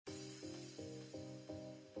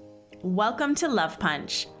Welcome to Love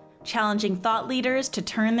Punch, challenging thought leaders to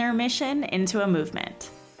turn their mission into a movement.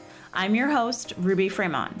 I'm your host, Ruby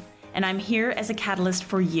Fremont, and I'm here as a catalyst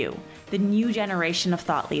for you, the new generation of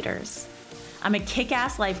thought leaders. I'm a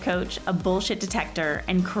kick-ass life coach, a bullshit detector,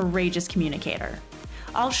 and courageous communicator.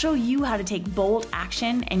 I'll show you how to take bold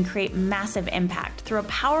action and create massive impact through a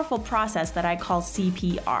powerful process that I call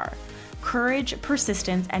CPR. Courage,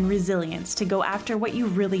 persistence, and resilience to go after what you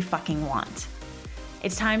really fucking want.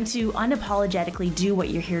 It's time to unapologetically do what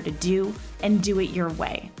you're here to do and do it your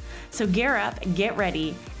way. So gear up, get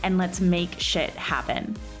ready, and let's make shit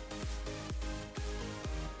happen.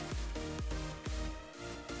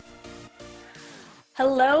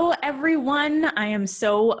 Hello, everyone. I am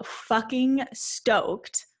so fucking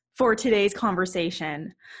stoked for today's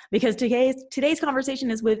conversation because today's conversation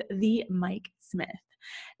is with the Mike Smith.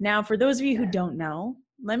 Now, for those of you who don't know,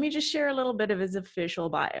 let me just share a little bit of his official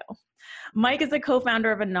bio. Mike is the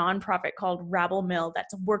co-founder of a nonprofit called Rabble Mill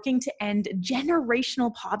that's working to end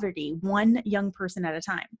generational poverty one young person at a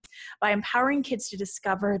time by empowering kids to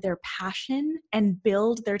discover their passion and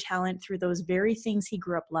build their talent through those very things he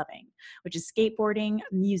grew up loving, which is skateboarding,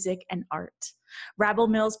 music, and art. Rabble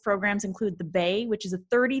Mill's programs include The Bay, which is a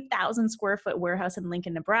 30,000 square foot warehouse in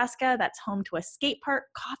Lincoln, Nebraska that's home to a skate park,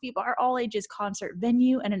 coffee bar, all ages concert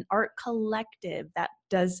venue, and an art collective that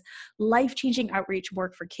does life-changing outreach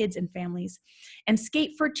work for kids and families. And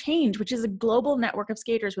Skate for Change, which is a global network of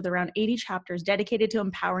skaters with around 80 chapters dedicated to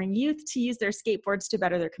empowering youth to use their skateboards to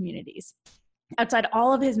better their communities. Outside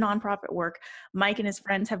all of his nonprofit work, Mike and his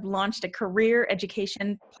friends have launched a career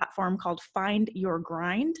education platform called Find Your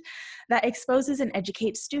Grind that exposes and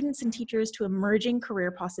educates students and teachers to emerging career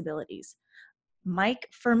possibilities. Mike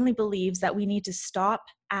firmly believes that we need to stop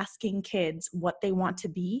asking kids what they want to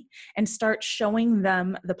be and start showing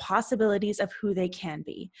them the possibilities of who they can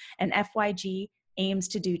be. And FYG aims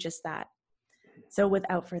to do just that. So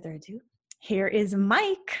without further ado, here is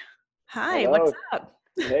Mike. Hi, Hello. what's up?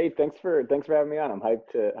 Hey, thanks for having me on. I'm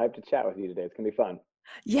hyped to chat with you today. It's gonna be fun.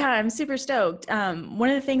 Yeah, I'm super stoked. One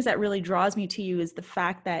of the things that really draws me to you is the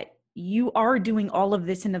fact that you are doing all of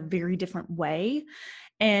this in a very different way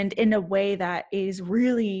and in a way that is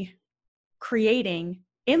really creating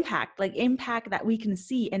impact, like impact that we can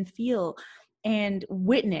see and feel and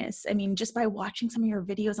witness. I mean, just by watching some of your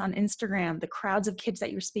videos on Instagram, the crowds of kids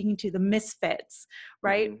that you're speaking to, the misfits,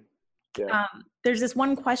 right? Mm-hmm. Yeah. There's this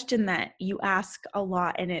one question that you ask a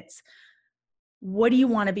lot, and it's, what do you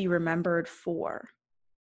want to be remembered for?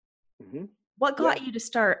 Mm-hmm. What Yeah. got you to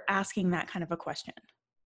start asking that kind of a question?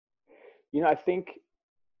 You know, I think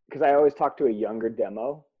because I always talk to a younger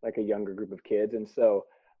demo, like a younger group of kids, and so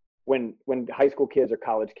when high school kids or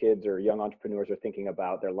college kids or young entrepreneurs are thinking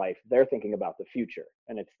about their life, they're thinking about the future,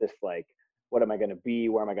 and it's this like, what am I going to be?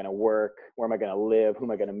 Where am I going to work? Where am I going to live? Who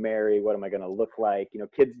am I going to marry? What am I going to look like? You know,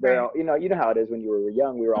 kids, they're Right. all, you know how it is when you were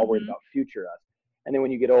young. We were all worried Mm-hmm. about future us, and then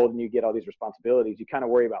when you get old and you get all these responsibilities, you kind of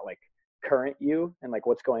worry about like current you and like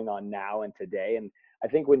what's going on now and today. And I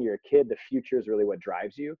think when you're a kid, the future is really what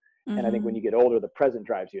drives you. And I think when Mm-hmm. you get older, the present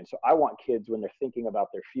drives you. And so I want kids, when they're thinking about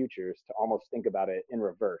their futures, to almost think about it in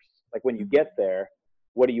reverse. Like when you get there,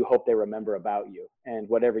 what do you hope they remember about you? And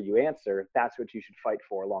whatever you answer, that's what you should fight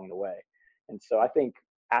for along the way. And so I think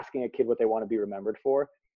asking a kid what they want to be remembered for,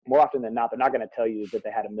 more often than not, they're not going to tell you that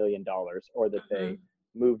they had $1 million or that Mm-hmm. they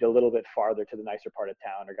moved a little bit farther to the nicer part of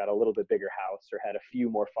town or got a little bit bigger house or had a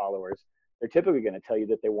few more followers. They're typically going to tell you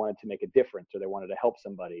that they wanted to make a difference or they wanted to help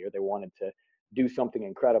somebody or they wanted to do something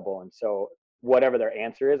incredible. And so whatever their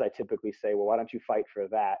answer is, I typically say, well, why don't you fight for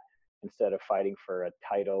that instead of fighting for a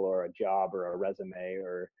title or a job or a resume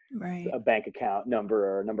or Right. a bank account number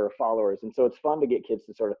or a number of followers. And so it's fun to get kids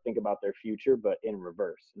to sort of think about their future, but in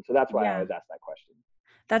reverse. And so that's why I Yeah. always ask that question.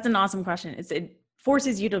 That's an awesome question. It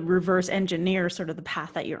forces you to reverse engineer sort of the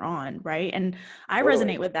path that you're on, right? And I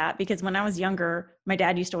Totally. resonate with that because when I was younger, my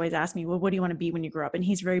dad used to always ask me, well, what do you want to be when you grow up? And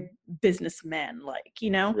he's very businessman like,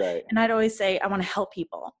 Right. and I'd always say, I want to help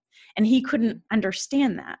people. And he Mm-hmm. couldn't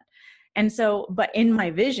understand that. And so, but in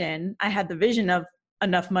my vision, I had the vision of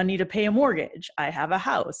enough money to pay a mortgage. I have a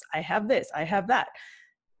house. I have this, I have that.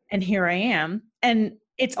 And here I am. And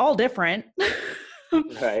it's all different.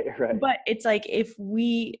 Right. Right. But it's like if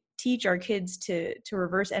we teach our kids to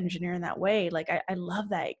reverse engineer in that way, like I love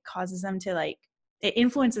that it causes them to like, it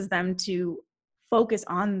influences them to focus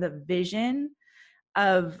on the vision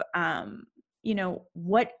of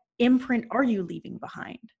what imprint are you leaving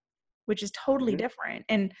behind, which is totally Mm-hmm. different.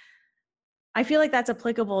 And I feel like that's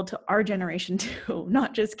applicable to our generation too,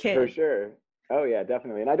 not just For kids. sure. Oh yeah,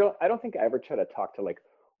 definitely. And I don't think I ever try to talk to like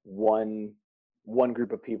one one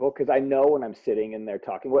group of people because I know when I'm sitting in there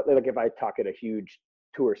talking, what like if I talk at a huge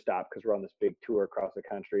tour stop because we're on this big tour across the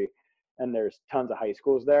country, and there's tons of high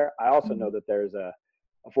schools there. I also know that there's a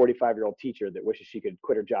 45-year-old teacher that wishes she could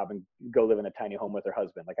quit her job and go live in a tiny home with her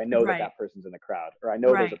husband. Like I know Right. that person's in the crowd, or I know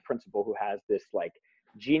there's Right. a principal who has this like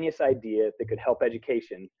genius idea that could help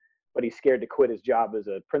education, but he's scared to quit his job as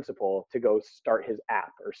a principal to go start his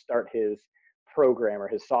app or start his program or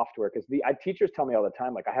his software. Because the teachers tell me all the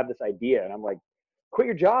time, like I have this idea, and I'm like, quit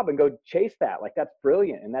your job and go chase that. Like that's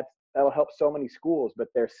brilliant, and that'll help so many schools, but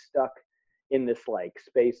they're stuck in this like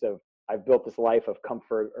space of I've built this life of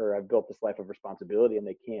comfort or I've built this life of responsibility, and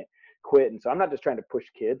they can't quit. And so I'm not just trying to push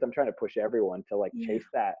kids, I'm trying to push everyone to like Yeah. chase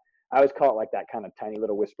that. I always call it like that kind of tiny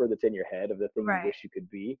little whisper that's in your head of the thing you Right. wish you could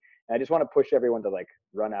be. And I just want to push everyone to like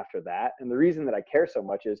run after that. And the reason that I care so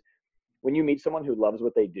much is when you meet someone who loves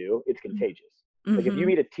what they do, it's contagious. Like if you Mm-hmm.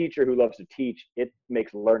 meet a teacher who loves to teach, it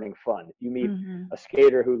makes learning fun. If you meet Mm-hmm. a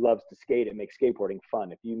skater who loves to skate, it makes skateboarding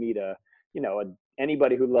fun. If you meet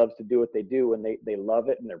anybody who loves to do what they do and they love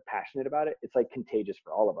it and they're passionate about it, it's like contagious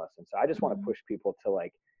for all of us. And so I just want to push people to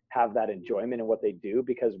like have that enjoyment in what they do,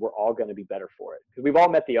 because we're all going to be better for it. Because we've all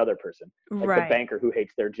met the other person, like the Right. banker who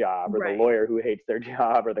hates their job, or Right. the lawyer who hates their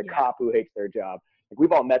job, or the Yeah. cop who hates their job. Like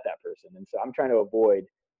we've all met that person. And so I'm trying to avoid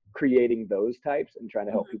creating those types and trying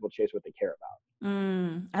to help people chase what they care about.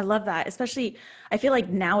 I love that. Especially, I feel like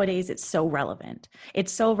nowadays it's so relevant.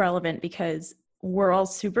 It's so relevant because we're all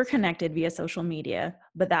super connected via social media,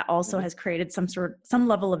 but that also has created some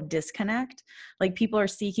level of disconnect. Like people are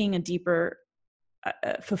seeking a deeper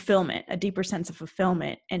fulfillment, a deeper sense of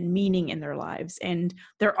fulfillment and meaning in their lives. And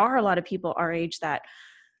there are a lot of people our age that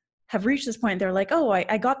have reached this point. They're like, oh,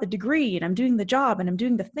 I got the degree and I'm doing the job and I'm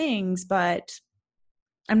doing the things, but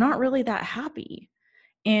I'm not really that happy.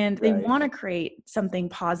 And they Right. want to create something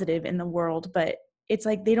positive in the world, but it's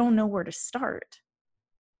like they don't know where to start.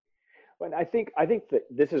 But I think that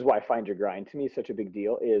this is why Find Your Grind to me is such a big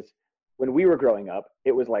deal. Is when we were growing up,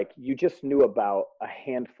 it was like you just knew about a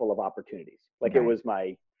handful of opportunities. Like it Right. was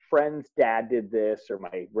my friend's dad did this, or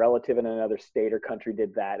my relative in another state or country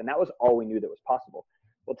did that, and that was all we knew that was possible.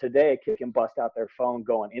 Well, today a kid can bust out their phone,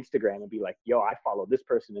 go on Instagram, and be like, "Yo, I follow this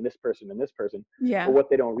person and this person and this person." Yeah. But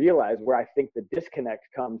what they don't realize, where I think the disconnect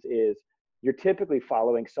comes, is you're typically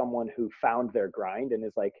following someone who found their grind and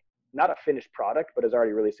is like not a finished product, but is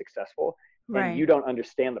already really successful. And you Right. don't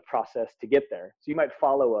understand the process to get there. So you might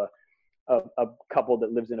follow a couple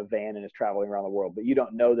that lives in a van and is traveling around the world, but you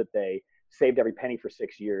don't know that they saved every penny for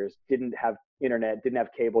 6 years, didn't have internet, didn't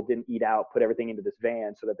have cable, didn't eat out, put everything into this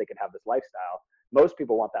van so that they could have this lifestyle. Most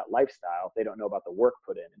people want that lifestyle. They don't know about the work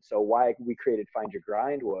put in. And so why we created Find Your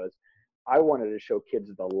Grind was I wanted to show kids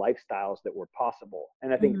the lifestyles that were possible.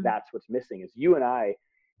 And I think that's what's missing is you and I,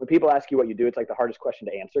 when people ask you what you do, it's like the hardest question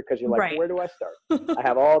to answer, because you're like, Right. well, where do I start? I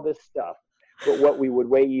have all this stuff. But what we would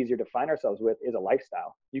way easier define ourselves with is a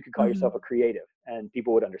lifestyle. You could call yourself a creative, and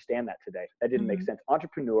people would understand that today. That didn't make sense.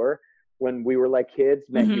 Entrepreneur, when we were like kids,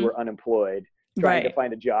 meant you were unemployed, trying to Right.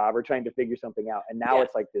 find a job or trying to figure something out. And now Yeah.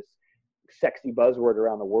 it's like this sexy buzzword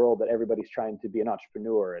around the world that everybody's trying to be an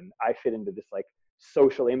entrepreneur. And I fit into this like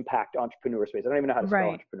social impact entrepreneur space. I don't even know how to spell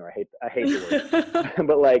Right. entrepreneur. I hate the word.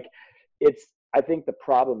 But like I think the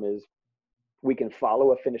problem is we can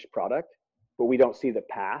follow a finished product, but we don't see the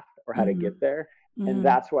path or how to get there. And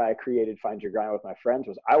that's why I created Find Your Grind with my friends,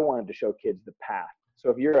 was I wanted to show kids the path. So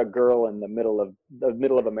if you're a girl in the middle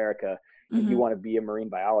of America and you want to be a marine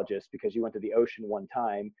biologist because you went to the ocean one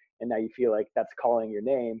time and now you feel like that's calling your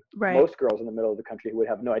name, Right. most girls in the middle of the country would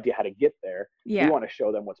have no idea how to get there. Yeah. We want to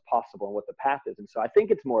show them what's possible and what the path is. And so I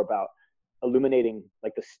think it's more about illuminating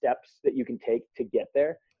like the steps that you can take to get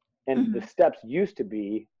there. And the steps used to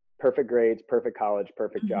be perfect grades, perfect college,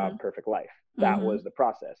 perfect job, perfect life. That was the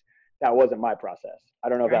process. That wasn't my process. I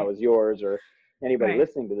don't know if that was yours or anybody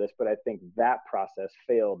listening to this, but I think that process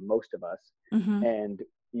failed most of us. And,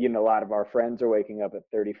 a lot of our friends are waking up at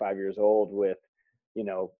 35 years old with,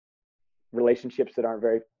 relationships that aren't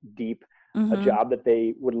very deep, a job that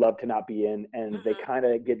they would love to not be in. And they kind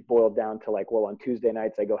of get boiled down to like, well, on Tuesday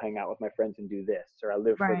nights, I go hang out with my friends and do this, or I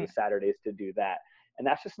live for the Saturdays to do that. And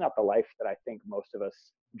that's just not the life that I think most of us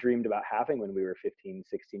dreamed about having when we were 15,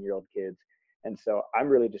 16-year-old kids. And so I'm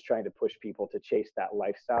really just trying to push people to chase that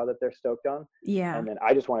lifestyle that they're stoked on. Yeah. And then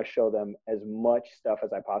I just want to show them as much stuff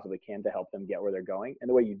as I possibly can to help them get where they're going. And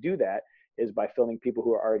the way you do that is by filming people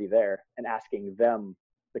who are already there and asking them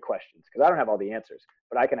the questions. Because I don't have all the answers,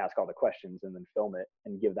 but I can ask all the questions and then film it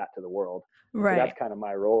and give that to the world. Right. So that's kind of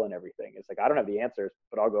my role in everything. It's like, I don't have the answers,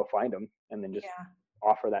 but I'll go find them and then just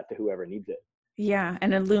offer that to whoever needs it. Yeah.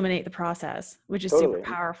 And illuminate the process, which is Totally. super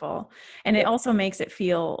powerful. And it also makes it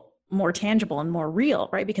feel more tangible and more real,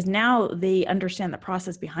 right? Because now they understand the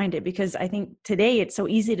process behind it. Because I think today it's so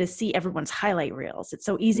easy to see everyone's highlight reels. It's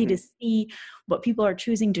so easy to see what people are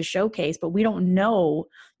choosing to showcase, but we don't know,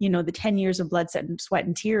 the 10 years of blood, sweat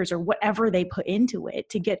and tears, or whatever they put into it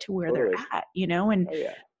to get to where they're at, and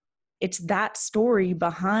it's that story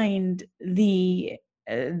behind the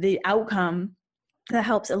outcome that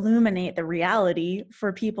helps illuminate the reality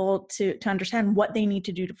for people to understand what they need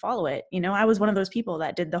to do to follow it. I was one of those people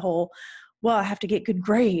that did the whole, well, I have to get good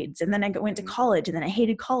grades. And then I went to college, and then I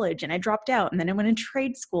hated college and I dropped out. And then I went in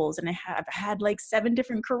trade schools, and I have had like 7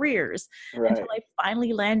 different careers until I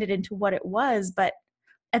finally landed into what it was. But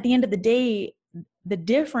at the end of the day, the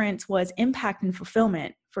difference was impact and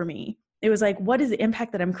fulfillment for me. It was like, what is the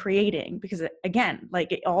impact that I'm creating? Because again,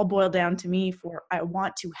 like it all boiled down to me I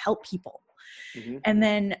want to help people. And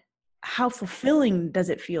then how fulfilling does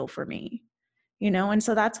it feel for me? And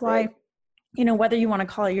so that's why, whether you want to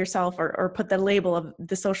call it yourself or put the label of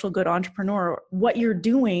the social good entrepreneur, what you're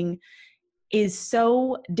doing is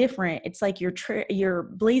so different. It's like you're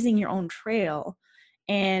blazing your own trail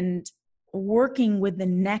and working with the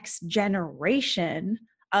next generation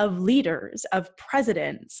of leaders, of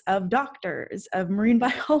presidents, of doctors, of marine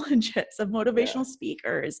biologists, of motivational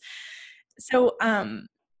speakers. So,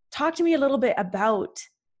 talk to me a little bit about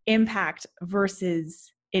impact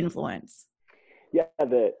versus influence. Yeah,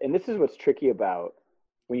 and this is what's tricky about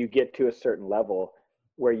when you get to a certain level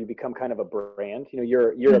where you become kind of a brand.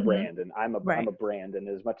 You're a brand, and I'm a brand. And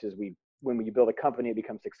as much as when you build a company, it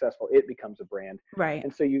becomes successful, it becomes a brand. Right.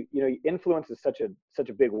 And so influence is such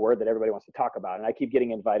a big word that everybody wants to talk about. And I keep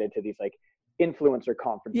getting invited to these like influencer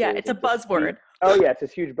conferences. Yeah, it's a buzzword. It's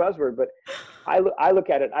this huge buzzword. But I look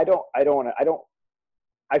at it.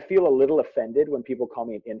 I feel a little offended when people call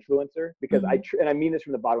me an influencer, because and I mean this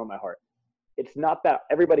from the bottom of my heart. It's not that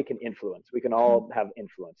everybody can influence. We can all have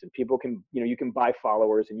influence, and people can, you can buy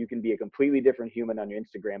followers, and you can be a completely different human on your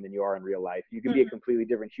Instagram than you are in real life. You can be a completely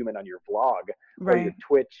different human on your blog or your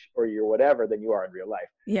Twitch or your whatever than you are in real life.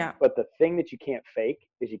 Yeah. But the thing that you can't fake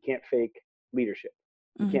is you can't fake leadership.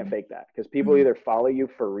 You can't fake that, because people either follow you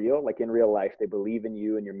for real, like in real life, they believe in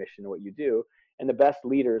you and your mission and what you do. And the best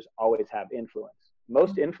leaders always have influence.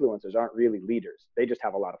 Most influencers aren't really leaders. They just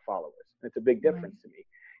have a lot of followers. And it's a big difference to me.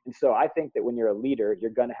 And so I think that when you're a leader, you're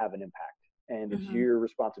going to have an impact, and it's your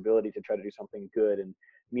responsibility to try to do something good and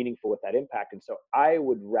meaningful with that impact. And so I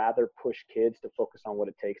would rather push kids to focus on what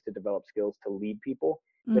it takes to develop skills to lead people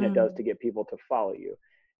than it does to get people to follow you.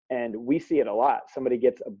 And we see it a lot. Somebody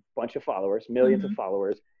gets a bunch of followers, millions of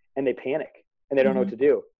followers, and they panic and they don't know what to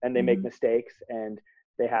do, and they make mistakes, and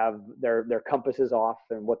they have their compasses off,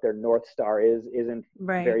 and what their North Star isn't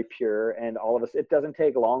very pure. And all of us, it doesn't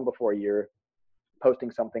take long before you're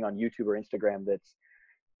posting something on YouTube or Instagram that's,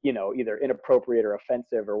 either inappropriate or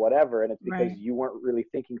offensive or whatever. And it's because you weren't really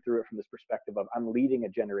thinking through it from this perspective of, I'm leading a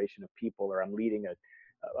generation of people, or I'm leading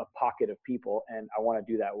a pocket of people, and I want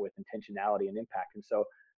to do that with intentionality and impact. And so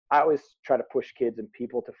I always try to push kids and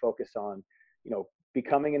people to focus on,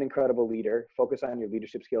 becoming an incredible leader. Focus on your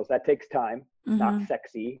leadership skills. That takes time. It's not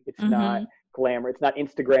sexy. It's not glamour. It's not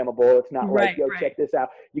Instagrammable. It's not like, check this out.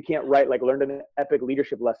 You can't learn an epic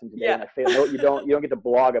leadership lesson today and I failed. No, you don't get to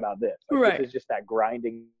blog about this. This is just that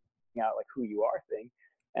grinding out like who you are thing.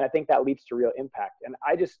 And I think that leads to real impact. And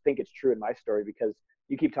I just think it's true in my story, because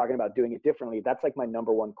you keep talking about doing it differently. That's like my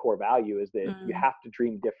number one core value, is that you have to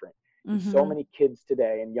dream different. So many kids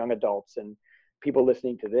today, and young adults and people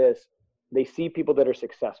listening to this, they see people that are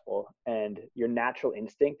successful, and your natural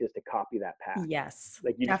instinct is to copy that path. Yes.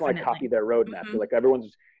 Like you just want to copy their roadmap. You're like,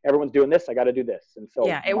 everyone's doing this, I got to do this. And so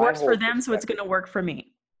it works for them, so it's going to work for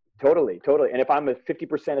me. Totally. And if I'm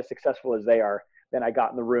 50% as successful as they are, then I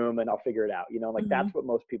got in the room and I'll figure it out. That's what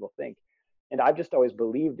most people think. And I've just always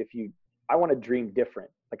believed I want to dream different.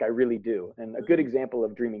 Like I really do. And a good example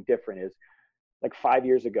of dreaming different is, like 5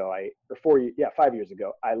 years ago, 5 years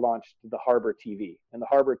ago, I launched the Harbor TV. And the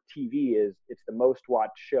Harbor TV it's the most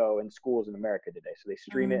watched show in schools in America today. So they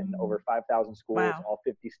stream it in over 5,000 schools, all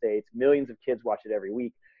 50 states. Millions of kids watch it every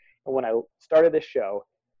week. And when I started this show,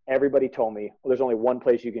 everybody told me, well, there's only one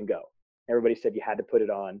place you can go. Everybody said you had to put it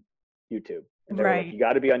on YouTube. And they were like, you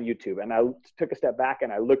got to be on YouTube. And I took a step back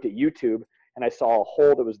and I looked at YouTube, and I saw a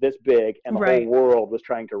hole that was this big, and the whole world was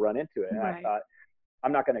trying to run into it. And I thought,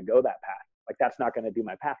 I'm not going to go that path. Like that's not going to be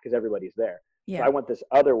my path, because everybody's there. So I went this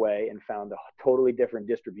other way and found a totally different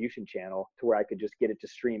distribution channel to where I could just get it to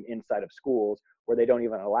stream inside of schools where they don't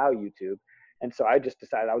even allow YouTube. And so I just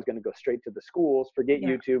decided I was going to go straight to the schools, forget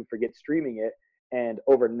YouTube, forget streaming it. And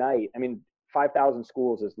overnight, 5,000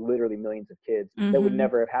 schools is literally millions of kids that would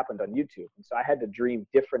never have happened on YouTube. And so I had to dream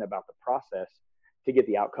different about the process to get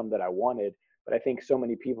the outcome that I wanted. But I think so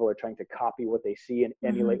many people are trying to copy what they see and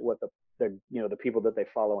emulate what the people that they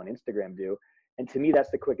follow on Instagram do. And to me,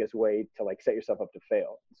 that's the quickest way to like set yourself up to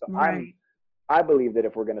fail. So Right. I believe that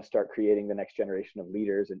if we're going to start creating the next generation of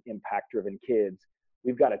leaders and impact driven kids,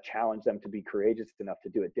 we've got to challenge them to be courageous enough to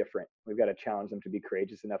do it different. We've got to challenge them to be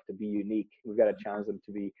courageous enough to be unique. We've got to challenge them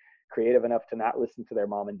to be creative enough to not listen to their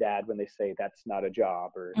mom and dad when they say that's not a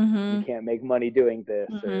job, or you Mm-hmm. can't make money doing this,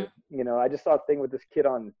 Mm-hmm. or, you know, I just saw a thing with this kid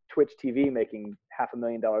on Twitch TV making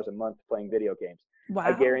 $500,000 a month playing video games.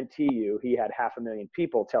 I Wow. guarantee you he had 500,000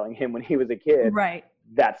 people telling him when he was a kid, Right.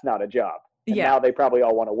 that's not a job. And Yeah. now they probably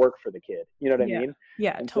all want to work for the kid. You know what I Yeah. mean?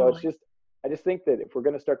 Yeah, And so totally. I just think that if we're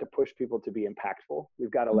going to start to push people to be impactful, we've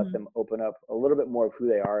got to let Mhm. them open up a little bit more of who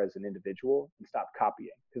they are as an individual and stop copying.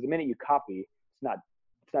 Because the minute you copy, it's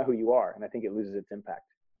not who you are. And I think it loses its impact.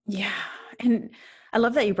 Yeah. And I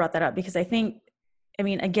love that you brought that up because I think, I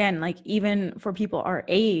mean, again, like even for people our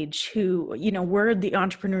age who, we're the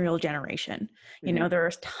entrepreneurial generation. Mm-hmm.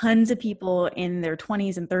 There's tons of people in their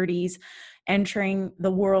 20s and 30s entering the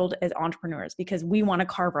world as entrepreneurs because we want to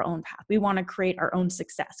carve our own path. We want to create our own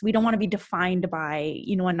success. We don't want to be defined by,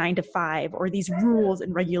 a 9 to 5 or these rules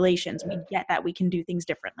and regulations. We get that we can do things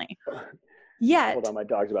differently. Yet. Hold on, my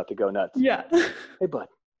dog's about to go nuts. Yeah. Hey, bud.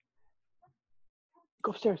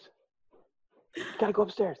 Go upstairs. You gotta go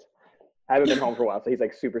upstairs. I haven't been home for a while, so he's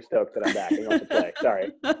like super stoked that I'm back. He wants to play.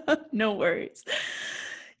 Sorry. No worries.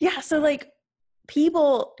 Yeah, so like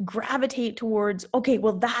people gravitate towards, okay,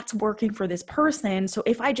 well, that's working for this person. So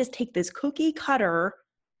if I just take this cookie cutter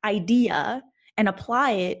idea and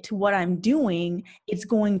apply it to what I'm doing, it's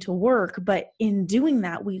going to work. But in doing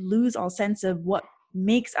that, we lose all sense of what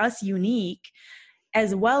makes us unique,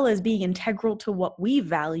 as well as being integral to what we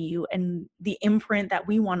value and the imprint that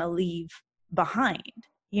we want to leave behind.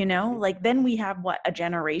 Like then we have a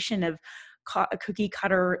generation of cookie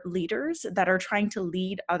cutter leaders that are trying to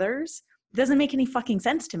lead others. It doesn't make any fucking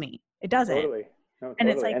sense to me. It doesn't. Totally. No, And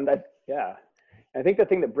it's totally. like, And yeah. I think the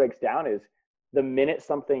thing that breaks down is the minute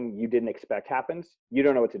something you didn't expect happens, you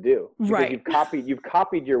don't know what to do. Because right. you've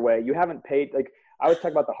copied your way. You haven't paid, like I was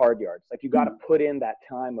talking about the hard yards. Like you got to put in that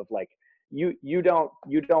time of like, you don't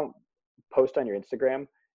post on your Instagram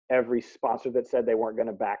every sponsor that said they weren't going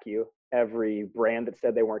to back you, every brand that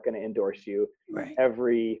said they weren't going to endorse you, Right.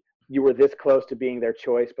 You were this close to being their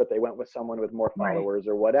choice, but they went with someone with more Right. followers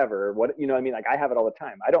or whatever. What, you know what I mean? Like I have it all the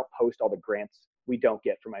time. I don't post all the grants we don't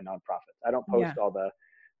get for my nonprofits. I don't post all the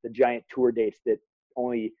giant tour dates that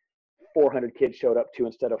only 400 kids showed up to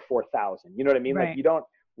instead of 4,000. You know what I mean? Right. Like you don't,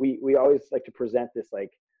 we always like to present this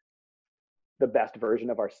like the best version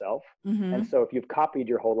of ourselves. Mm-hmm. And so if you've copied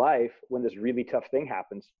your whole life, when this really tough thing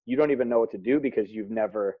happens, you don't even know what to do because you've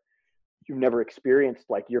never experienced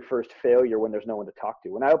like your first failure when there's no one to talk to.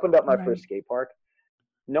 When I opened up my first skate park,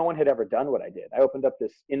 no one had ever done what I did. I opened up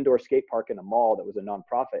this indoor skate park in a mall that was a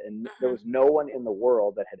nonprofit, and there was no one in the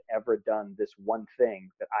world that had ever done this one thing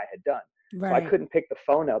that I had done. Right. So I couldn't pick the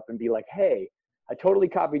phone up and be like, hey, I totally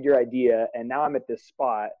copied your idea and now I'm at this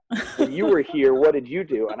spot. When you were here, what did you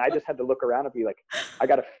do? And I just had to look around and be like, I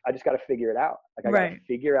just got to figure it out. Like I got to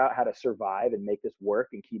figure out how to survive and make this work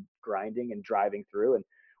and keep grinding and driving through. And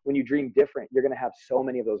when you dream different, you're going to have so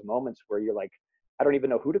many of those moments where you're like, I don't even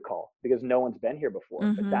know who to call because no one's been here before.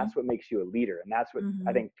 Mm-hmm. But that's what makes you a leader. And that's what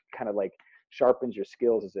I think kind of like sharpens your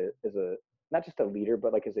skills as a, not just a leader,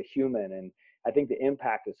 but like as a human. And I think the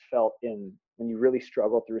impact is felt in when you really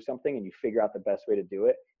struggle through something and you figure out the best way to do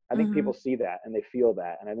it. I think people see that and they feel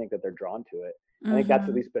that. And I think that they're drawn to it. I think that's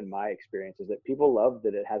at least been my experience, is that people love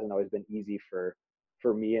that it hasn't always been easy for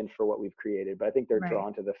me and for what we've created. But I think they're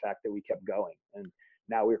drawn to the fact that we kept going. And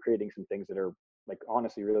now we're creating some things that are like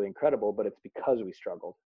honestly really incredible, but it's because we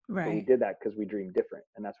struggled. Right. But we did that because we dreamed different.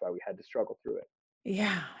 And that's why we had to struggle through it.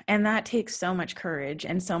 Yeah. And that takes so much courage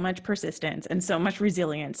and so much persistence and so much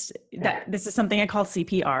resilience. That this is something I call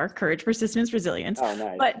CPR, courage, persistence, resilience. Oh,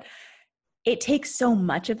 nice. But it takes so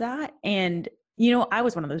much of that. And, I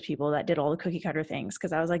was one of those people that did all the cookie cutter things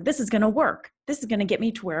because I was like, this is going to work. This is going to get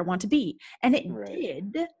me to where I want to be. And it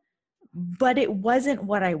did, but it wasn't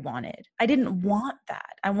what I wanted. I didn't want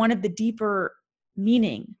that. I wanted the deeper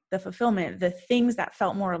meaning, the fulfillment, the things that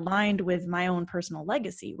felt more aligned with my own personal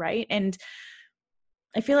legacy. Right. And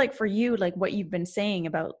I feel like for you, like what you've been saying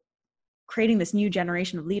about creating this new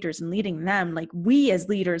generation of leaders and leading them, like we as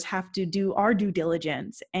leaders have to do our due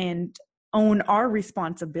diligence and own our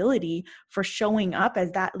responsibility for showing up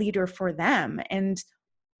as that leader for them. And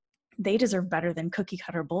they deserve better than cookie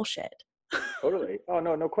cutter bullshit. Totally. Oh,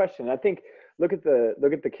 no question. I think look at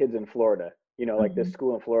the kids in Florida, like this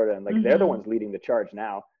school in Florida, and like they're the ones leading the charge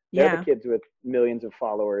now. They're the kids with millions of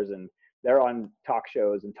followers and they're on talk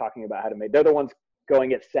shows and talking about how to make, they're the ones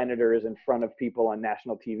going at senators in front of people on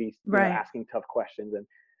national TV, Right. asking tough questions. And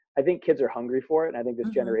I think kids are hungry for it. And I think this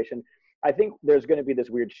Mm-hmm. generation, I think there's going to be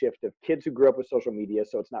this weird shift of kids who grew up with social media,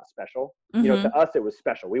 so it's not special. Mm-hmm. To us, it was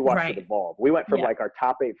special. We watched it Right. evolve. We went from Yeah. like our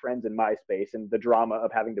top 8 friends in MySpace and the drama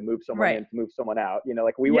of having to move someone Right. in to move someone out.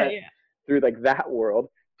 Like we Yeah. went Yeah. through like that world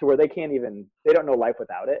to where they don't know life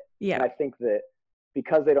without it. Yeah. And I think that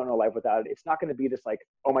because they don't know life without it, it's not going to be this like,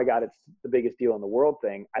 oh my God, it's the biggest deal in the world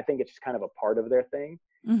thing. I think it's just kind of a part of their thing.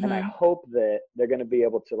 Mm-hmm. And I hope that they're going to be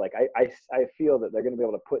able to like, I feel that they're going to be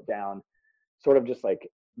able to put down sort of just like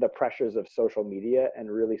the pressures of social media and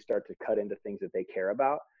really start to cut into things that they care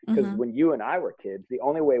about. Because Mm-hmm. when you and I were kids, the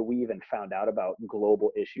only way we even found out about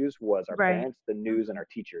global issues was our Right. parents, the news, and our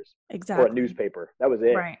teachers, Exactly. or a newspaper. That was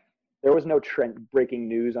it. Right. There was no trend breaking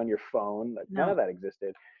news on your phone. Like, none No. of that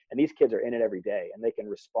existed. And these kids are in it every day, and they can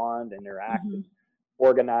respond, interact, Mm-hmm. and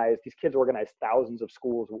organize. These kids organize thousands of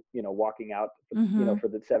schools, walking out, Mm-hmm. for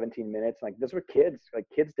the 17 minutes. Like, those were kids. Like,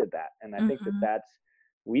 kids did that. And I think Mm-hmm.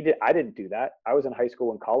 I didn't do that. I was in high school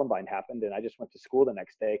when Columbine happened, and I just went to school the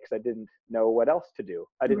next day because I didn't know what else to do.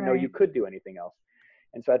 I didn't know you Right. could do anything else.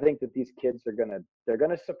 And so I think that these kids they're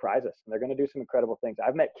gonna surprise us, and they're gonna do some incredible things.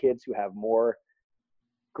 I've met kids who have more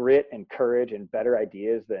grit and courage and better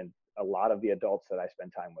ideas than a lot of the adults that I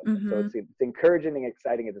spend time with. And so Mm-hmm. it's encouraging and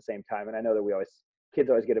exciting at the same time. And I know that kids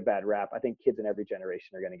always get a bad rap. I think kids in every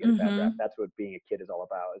generation are going to get a bad rap. Mm-hmm. That's what being a kid is all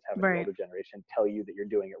about, is having the Right. older generation tell you that you're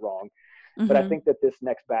doing it wrong. But I Mm-hmm. think that this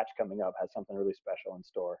next batch coming up has something really special in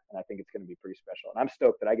store. And I think it's going to be pretty special. And I'm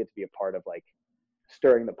stoked that I get to be a part of like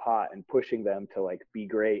stirring the pot and pushing them to like be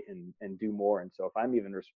great and do more. And so if I'm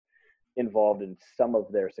even involved in some of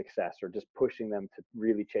their success or just pushing them to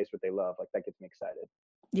really chase what they love, like that gets me excited.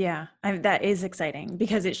 Yeah, that is exciting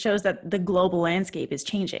because it shows that the global landscape is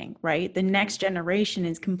changing, right? The next generation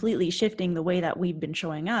is completely shifting the way that we've been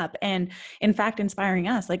showing up and, in fact, inspiring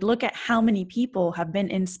us. Like, look at how many people have been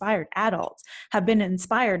inspired, adults have been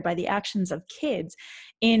inspired by the actions of kids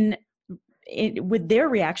with their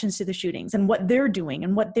reactions to the shootings and what they're doing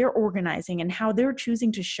and what they're organizing and how they're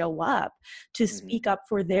choosing to show up to Mm-hmm. speak up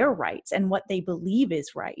for their rights and what they believe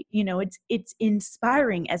is right. It's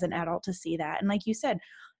inspiring as an adult to see that. And like you said,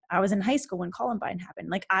 I was in high school when Columbine happened.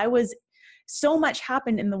 Like, so much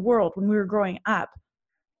happened in the world when we were growing up,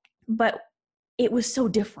 but it was so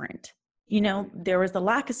different. There was the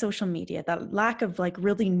lack of social media, that lack of like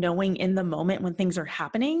really knowing in the moment when things are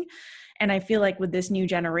happening. And I feel like with this new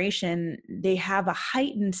generation, they have a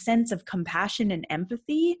heightened sense of compassion and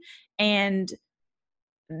empathy and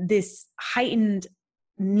this heightened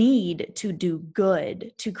need to do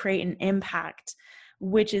good, to create an impact,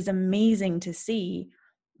 which is amazing to see.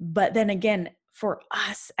 But then again, for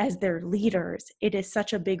us as their leaders, it is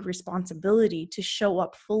such a big responsibility to show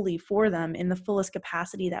up fully for them in the fullest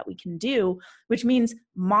capacity that we can do, which means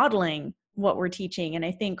modeling what we're teaching. And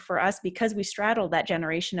I think for us, because we straddled that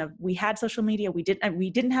generation of, we had social media, we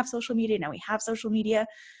didn't have social media, now we have social media.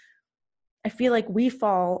 I feel like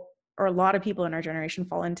or a lot of people in our generation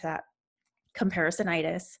fall into that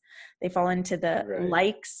comparisonitis. They fall into the Right.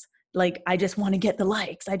 likes. Like, I just want to get the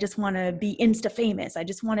likes. I just want to be Insta famous. I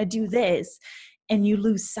just want to do this. And you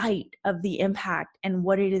lose sight of the impact and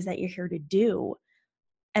what it is that you're here to do.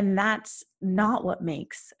 And that's not what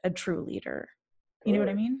makes a true leader. You know what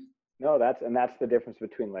I mean? No, that's the difference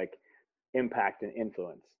between like impact and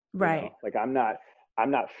influence. Right. Like I'm not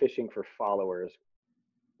fishing for followers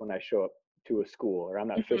when I show up to a school, or I'm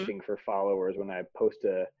not Mm-hmm. fishing for followers when I post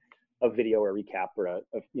a video or recap or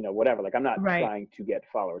whatever. Like I'm not Right. trying to get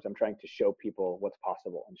followers. I'm trying to show people what's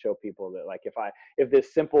possible and show people that like if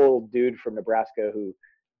this simple dude from Nebraska who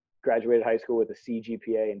graduated high school with a C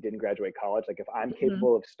GPA and didn't graduate college, like if I'm Mm-hmm.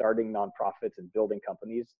 capable of starting nonprofits and building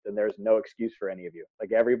companies, then there's no excuse for any of you.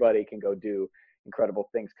 Like everybody can go do incredible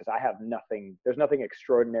things because there's nothing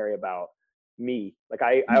extraordinary about me. Like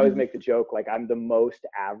I always make the joke, like I'm the most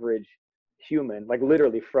average human, like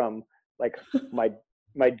literally from like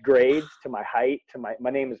my grades to my height to my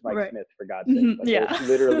name is Mike Right. Smith, for God's sake. Like Yeah. there's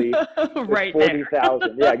literally right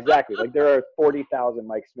 40,000. Yeah, exactly. Like there are 40,000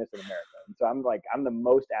 Mike Smiths in America. And so I'm the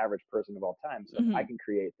most average person of all time. So if I can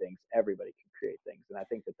create things, everybody can create things. And I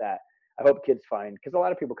think that I hope kids find, because a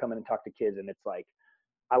lot of people come in and talk to kids and it's like,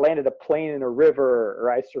 I landed a plane in a river, or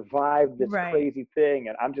I survived this Right. crazy thing.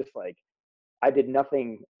 And I'm just like, I did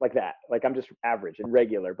nothing like that. Like I'm just average and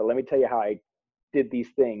regular, but let me tell you how I did these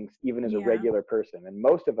things even as a Yeah. regular person. And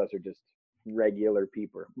most of us are just regular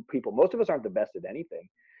people. Most of us aren't the best at anything.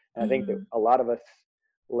 And I think that a lot of us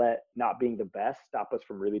let not being the best stop us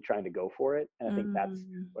from really trying to go for it. And I think that's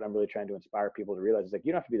what I'm really trying to inspire people to realize is like,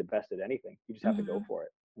 you don't have to be the best at anything. You just have to go for it.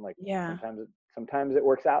 And like Yeah. sometimes it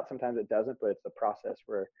works out, sometimes it doesn't, but it's the process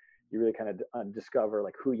where you really kind of discover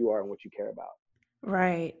like who you are and what you care about.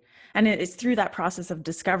 Right. And it's through that process of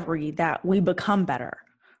discovery that we become better.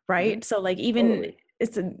 Right. So like even Totally.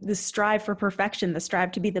 it's the strive for perfection, the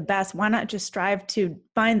strive to be the best. Why not just strive to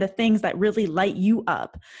find the things that really light you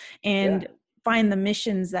up Yeah. and find the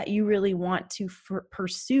missions that you really want to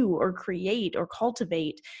pursue or create or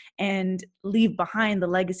cultivate and leave behind the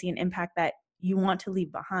legacy and impact that you want to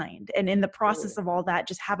leave behind. And in the process Totally. of all that,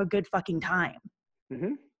 just have a good fucking time.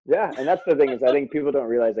 Yeah, and that's the thing is I think people don't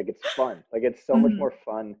realize like it's fun. Like it's so much Mhm. more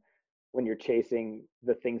fun when you're chasing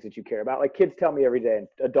the things that you care about. Like kids tell me every day, and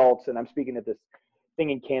adults, and I'm speaking at this thing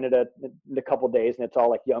in Canada in a couple of days, and it's all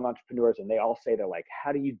like young entrepreneurs, and they all say they're like,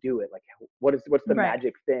 "How do you do it? Like, what's the Right.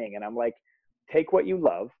 magic thing?" And I'm like, take what you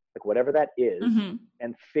love, like whatever that is, Hmm.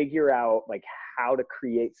 and figure out like how to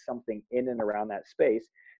create something in and around that space.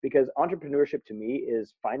 Because entrepreneurship to me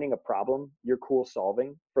is finding a problem you're cool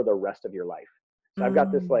solving for the rest of your life. So I've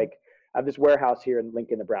got this Mm. like I have this warehouse here in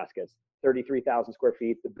Lincoln, Nebraska. It's 33,000 square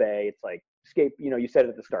feet, the bay. It's like skate, you said it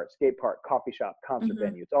at the start, skate park, coffee shop, concert Hmm.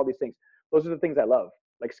 venue. It's all these things. Those are the things I love,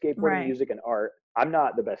 like skateboarding, Right. music, and art. I'm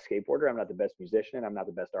not the best skateboarder. I'm not the best musician. And I'm not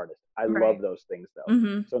the best artist. I Right. love those things though.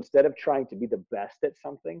 Hmm. So instead of trying to be the best at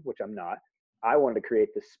something, which I'm not, I wanted to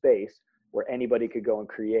create this space where anybody could go and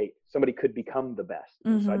create. Somebody could become the best.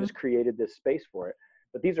 And so I Hmm. just created this space for it.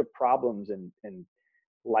 But these are problems and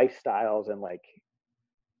lifestyles and like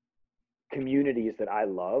communities that I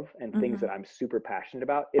love and things Hmm. that I'm super passionate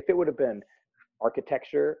about. If it would have been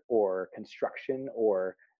architecture or construction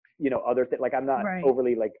or other things, like I'm not Right.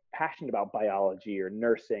 overly like passionate about biology or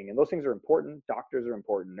nursing, and those things are important. Doctors are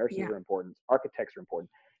important, nurses Yeah. are important, architects are important.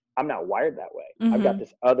 I'm not wired that way. I've got Hmm.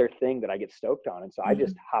 this other thing that I get stoked on, and so I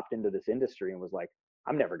just Hmm. hopped into this industry and was like,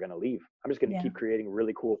 I'm never going to leave. I'm just going to Yeah. keep creating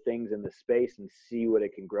really cool things in this space and see what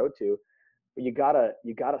it can grow to. But you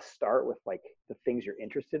gotta start with like the things you're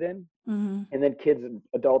interested in. Hmm. And then kids and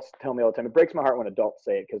adults tell me all the time, it breaks my heart when adults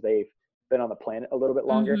say it because they've been on the planet a little bit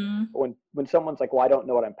longer. Hmm. But when someone's like, well, I don't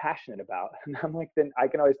know what I'm passionate about, and I'm like, then I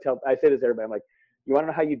can always tell. I say this to everybody, I'm like, you want to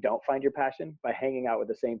know how you don't find your passion? By hanging out with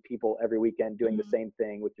the same people every weekend, doing the Hmm. same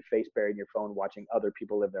thing with your face buried in your phone, watching other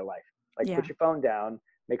people live their life. Like Yeah. put your phone down,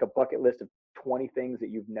 make a bucket list of 20 things that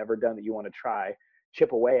you've never done that you want to try,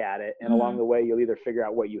 chip away at it, and along Hmm. the way you'll either figure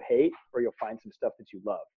out what you hate or you'll find some stuff that you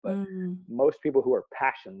love. But Hmm. most people who are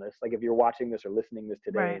passionless, like if you're watching this or listening to this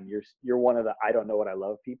today Right. and you're one of the I don't know what I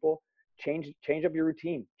love people, change up your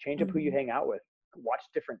routine, change up who you Hmm. hang out with, watch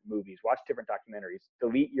different movies, watch different documentaries,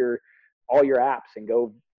 delete your all your apps and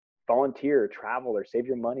go volunteer or travel or save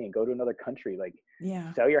your money and go to another country. Like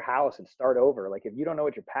Yeah. sell your house and start over. Like if you don't know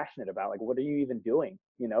what you're passionate about, like what are you even doing?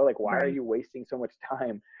 Like why are Right. you wasting so much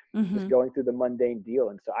time just Hmm. going through the mundane deal?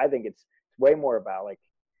 And so I think it's way more about like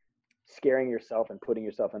scaring yourself and putting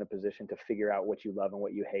yourself in a position to figure out what you love and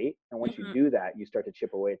what you hate. And once you Hmm. do that, you start to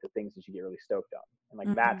chip away at the things that you get really stoked on. And like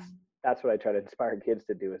Hmm. that's what I try to inspire kids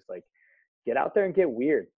to do is like get out there and get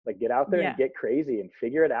weird. Like get out there and Yeah. get crazy and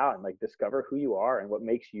figure it out and like discover who you are and what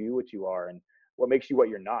makes you what you are and what makes you what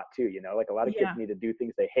you're not too. Like a lot of kids Yeah. need to do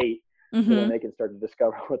things they hate so then Hmm. they can start to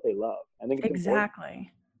discover what they love. I think it's important.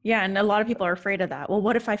 Exactly. Yeah. And a lot of people are afraid of that. Well,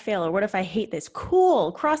 what if I fail? Or what if I hate this?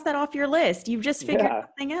 Cool. Cross that off your list. You've just figured Yeah,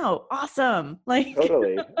 something out. Awesome. Like,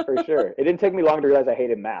 totally, for sure. It didn't take me long to realize I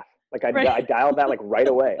hated math. Like I right. dialed that like right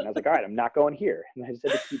away, and I was like, all right, I'm not going here, and I just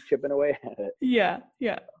had to keep chipping away at it. Yeah.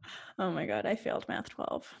 Yeah. Oh my God. I failed math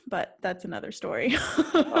 12, but that's another story.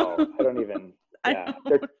 Oh, I don't even. I Yeah, know.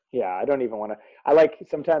 they're. Yeah, I don't even want to. I like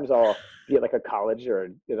sometimes I'll be at like a college or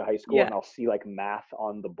at a high school, Yeah. and I'll see like math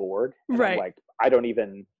on the board, and I'm Right. like, I don't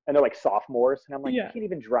even. And they're like sophomores, and I'm like, you Yeah. can't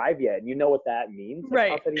even drive yet, and you know what that means? Like,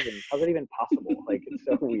 Right. how's that even possible? Like, it's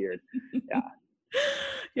so weird. Yeah.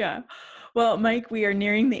 Yeah. Well, Mike, we are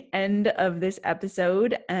nearing the end of this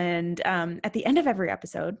episode. And at the end of every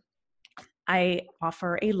episode, I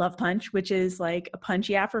offer a love punch, which is like a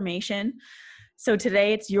punchy affirmation. So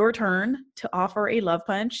today it's your turn to offer a love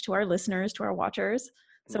punch to our listeners, to our watchers.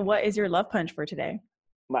 So, what is your love punch for today?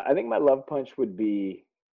 I think my love punch would be.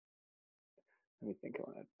 Let me think.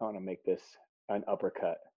 I want to make this an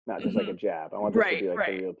uppercut, not just like a Mhm. jab. I want this to Right, be like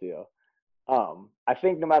the right. real deal. I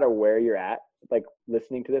think no matter where you're at, like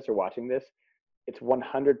listening to this or watching this, it's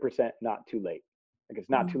 100% not too late. Like it's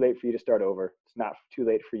not too Mhm. late for you to start over. It's not too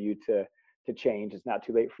late for you to change. It's not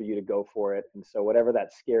too late for you to go for it. And so whatever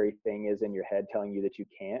that scary thing is in your head telling you that you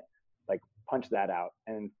can't, like punch that out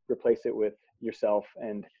and replace it with yourself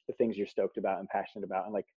and the things you're stoked about and passionate about.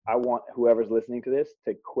 And like I want whoever's listening to this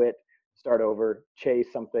to quit, start over,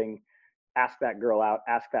 chase something, ask that girl out,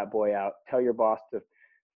 ask that boy out, tell your boss to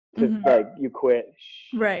to Mhm. like, you quit.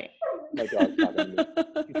 Shh. Right. My dog's talking to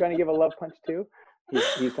me. You trying to give a love punch too?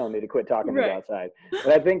 He's telling me to quit talking and go Right. outside. But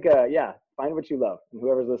I think, yeah, find what you love. And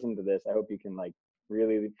whoever's listening to this, I hope you can like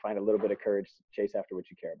really find a little bit of courage to chase after what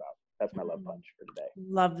you care about. That's my love punch for today.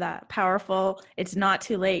 Love that. Powerful. It's not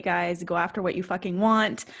too late, guys. Go after what you fucking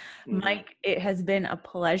want. Mike, it has been a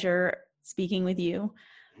pleasure speaking with you.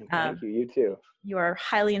 Thank you. You too. You are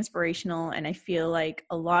highly inspirational, and I feel like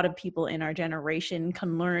a lot of people in our generation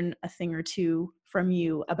can learn a thing or two from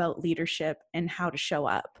you about leadership and how to show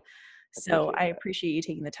up. So I appreciate you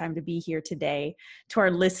taking the time to be here today. To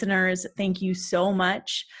our listeners, thank you so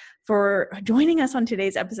much for joining us on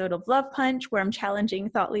today's episode of Love Punch, where I'm challenging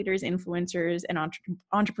thought leaders, influencers, and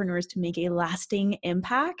entrepreneurs to make a lasting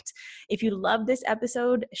impact. If you love this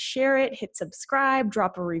episode, share it, hit subscribe,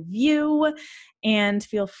 drop a review, and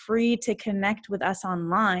feel free to connect with us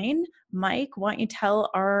online. Mike, why don't you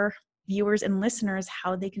tell our viewers and listeners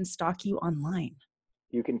how they can stalk you online?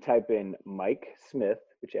 You can type in Mike Smith,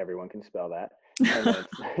 which everyone can spell that, and then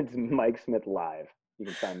it's Mike Smith Live. You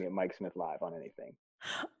can find me at Mike Smith Live on anything.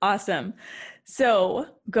 Awesome. So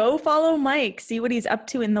go follow Mike, see what he's up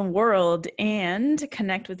to in the world, and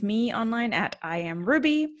connect with me online at I Am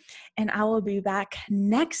Ruby. And I will be back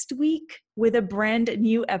next week with a brand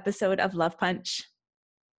new episode of Love Punch.